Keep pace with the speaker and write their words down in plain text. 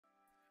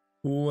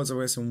What's up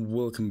guys, and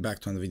welcome back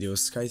to another video.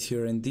 Sky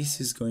here, and this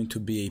is going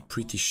to be a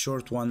pretty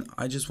short one.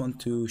 I just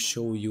want to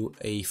show you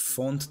a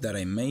font that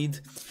I made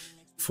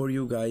for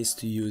you guys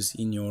to use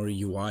in your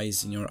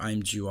UIs, in your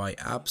ImGui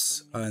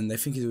apps, and I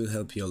think it will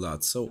help you a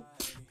lot. So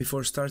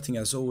before starting,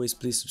 as always,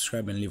 please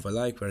subscribe and leave a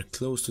like. We're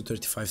close to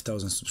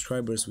 35,000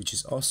 subscribers, which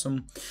is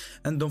awesome.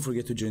 And don't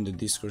forget to join the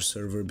Discord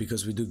server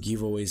because we do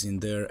giveaways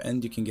in there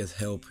and you can get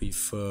help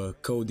with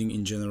coding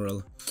in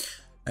general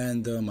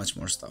and much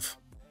more stuff.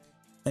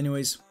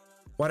 Anyways,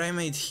 what I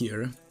made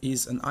here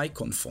is an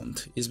icon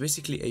font. It's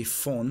basically a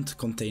font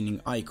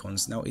containing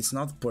icons. Now it's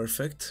not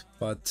perfect,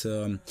 but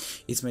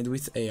it's made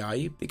with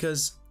AI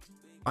because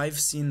I've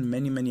seen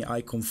many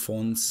icon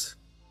fonts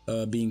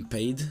being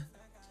paid,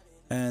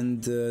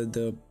 and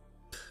the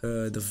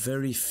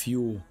very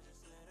few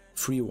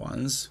free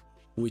ones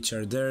which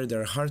are there,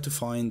 they're hard to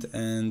find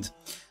and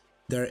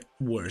they're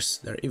worse.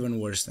 They're even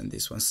worse than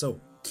this one.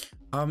 So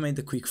I've made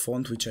a quick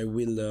font which I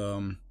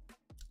will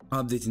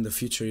update in the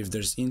future if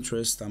there's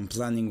interest. I'm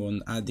planning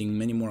on adding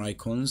many more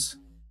icons,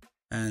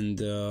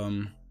 and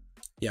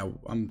yeah,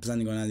 I'm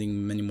planning on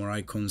adding many more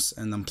icons,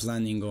 and I'm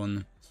planning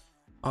on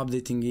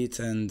updating it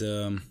and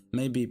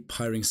maybe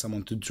hiring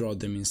someone to draw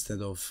them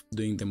instead of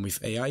doing them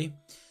with AI.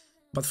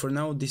 But for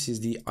now, this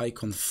is the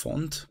icon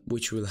font,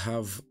 which we'll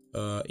have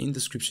in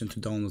description to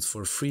download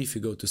for free if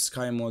you go to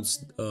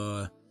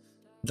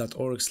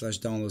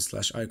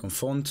skymods.org/download/icon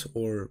font,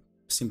 or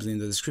simply in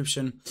the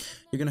description.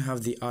 You're gonna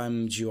have the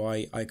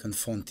ImGui icon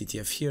font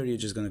TTF here. You're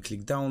just gonna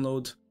click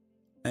download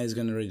and it's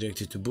gonna redirect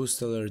you to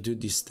Bootsteller. Do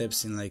these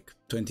steps in like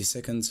 20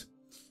 seconds,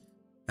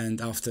 and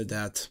after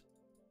that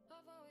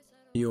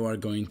you are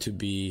going to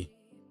be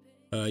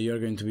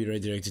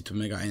redirected to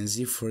Mega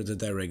NZ for the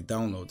direct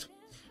download.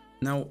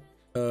 Now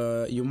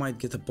you might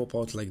get a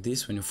pop-out like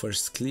this when you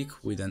first click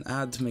with an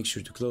ad. Make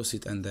sure to close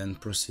it and then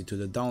proceed to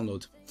the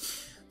download.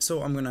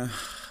 So I'm gonna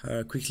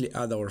quickly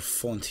add our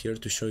font here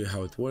to show you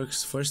how it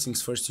works. First things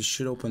first, you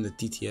should open the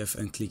TTF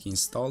and click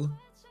install.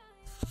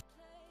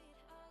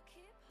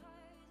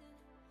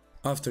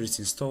 After it's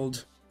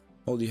installed,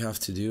 all you have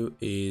to do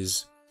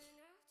is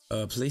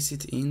place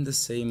it in the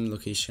same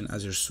location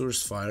as your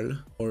source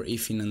file, or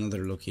if in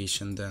another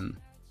location, then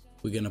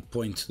we're gonna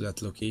point to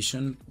that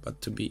location. But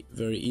to be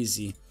very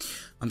easy,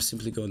 I'm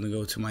simply gonna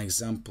go to my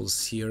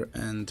examples here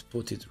and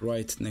put it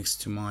right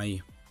next to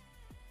my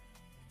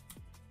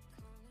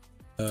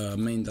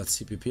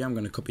main.cpp. I'm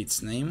gonna copy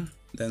its name,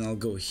 then I'll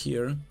go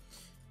here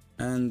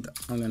and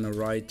I'm gonna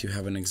write, you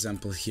have an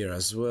example here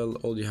as well.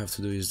 All you have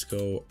to do is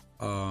go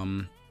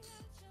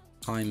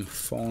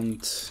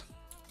ImFont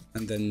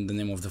and then the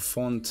name of the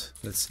font,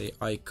 let's say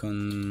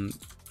icon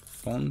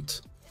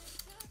font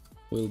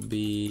will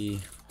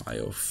be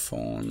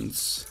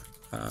IoFonts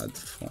add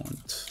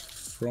font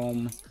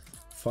from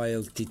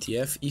file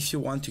TTF. If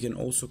you want, you can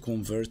also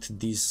convert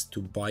these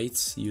to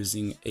bytes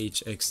using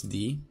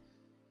HXD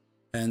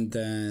and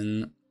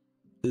then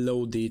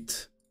load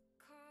it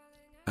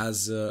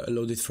as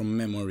load it from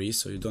memory,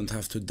 so you don't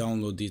have to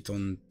download it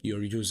on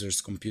your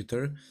user's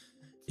computer.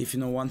 If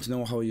you want to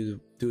know how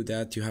you do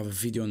that, you have a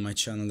video on my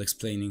channel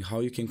explaining how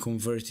you can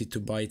convert it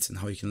to bytes and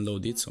how you can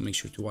load it, so make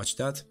sure to watch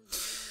that.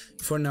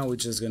 For now, we're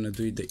just gonna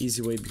do it the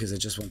easy way because I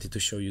just wanted to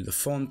show you the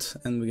font,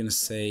 and we're gonna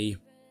say,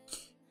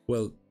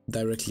 well,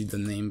 directly the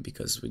name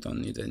because we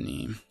don't need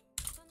any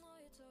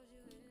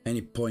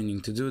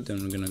pointing to do.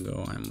 Then we're gonna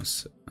go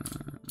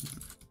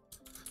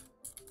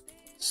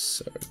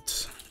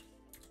insert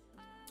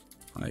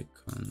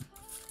icon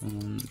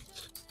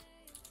font,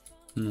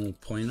 no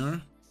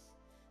pointer,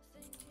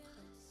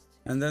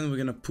 and then we're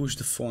gonna push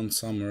the font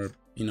somewhere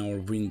in our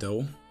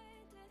window.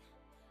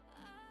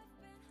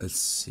 Let's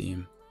see,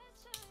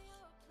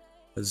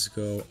 let's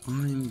go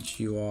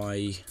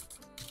ImGui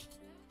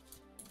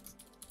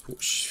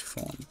push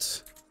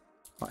font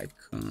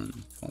icon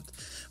font.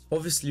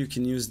 Obviously you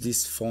can use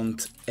this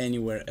font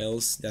anywhere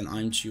else than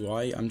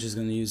ImGui. I'm just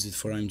gonna use it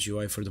for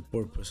ImGui for the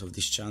purpose of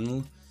this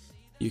channel.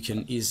 You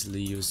can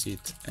easily use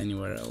it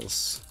anywhere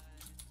else.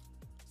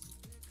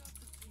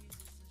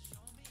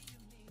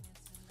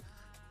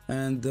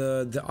 And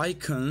the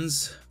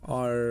icons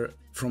are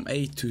from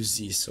A to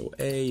Z, so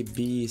A,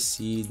 B,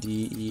 C,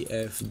 D, E,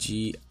 F,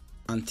 G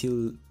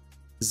until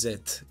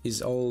Z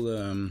is all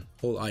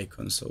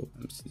icons. So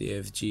D,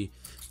 F, G,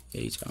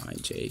 H, I,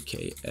 J,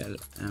 K, L,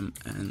 M,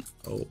 N,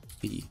 O,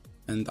 P,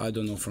 and I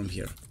don't know from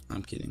here.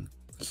 I'm kidding.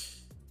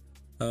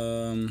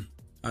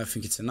 I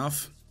think it's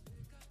enough.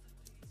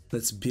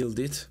 Let's build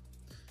it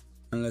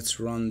and let's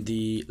run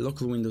the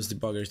local Windows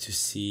debugger to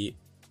see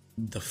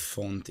the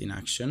font in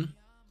action.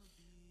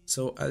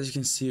 So as you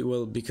can see,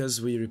 well,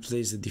 because we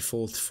replaced the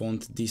default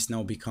font, this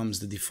now becomes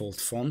the default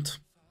font.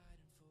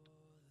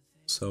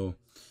 So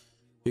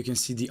you can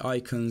see the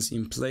icons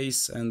in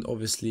place, and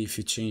obviously if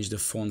you change the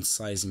font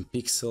size in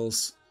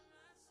pixels,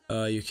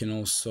 you can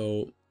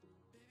also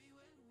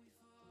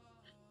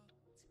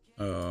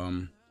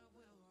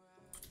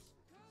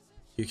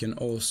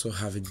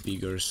have it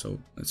bigger. So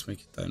let's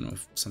make it, I don't know,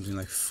 something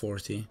like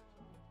 40,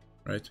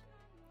 right?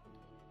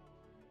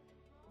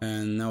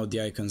 And now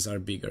the icons are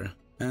bigger.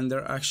 and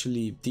they're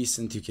actually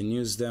decent. You can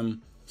use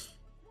them.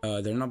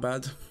 They're not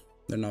bad.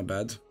 They're not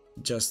bad.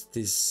 Just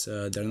this,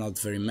 they're not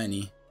very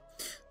many.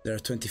 There are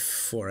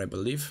 24, I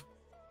believe.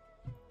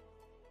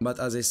 But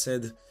as I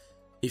said,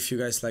 if you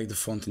guys like the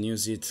font and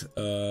use it,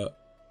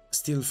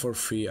 still for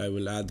free, I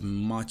will add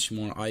much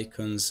more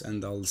icons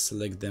and I'll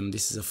select them.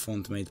 This is a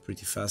font made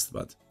pretty fast,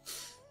 but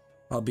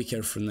I'll be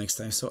careful next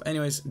time. So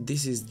anyways,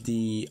 this is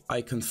the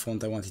icon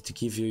font I wanted to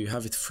give you. You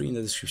have it free in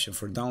the description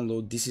for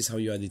download. This is how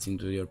you add it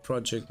into your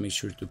project. Make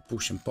sure to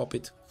push and pop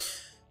it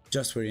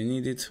just where you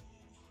need it,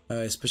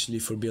 especially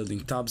for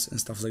building tabs and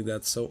stuff like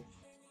that. So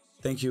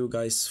thank you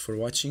guys for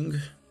watching,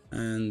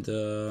 and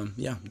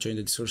yeah, join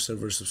the Discord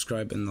server,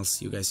 subscribe, and I'll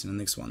see you guys in the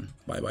next one.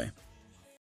 Bye bye.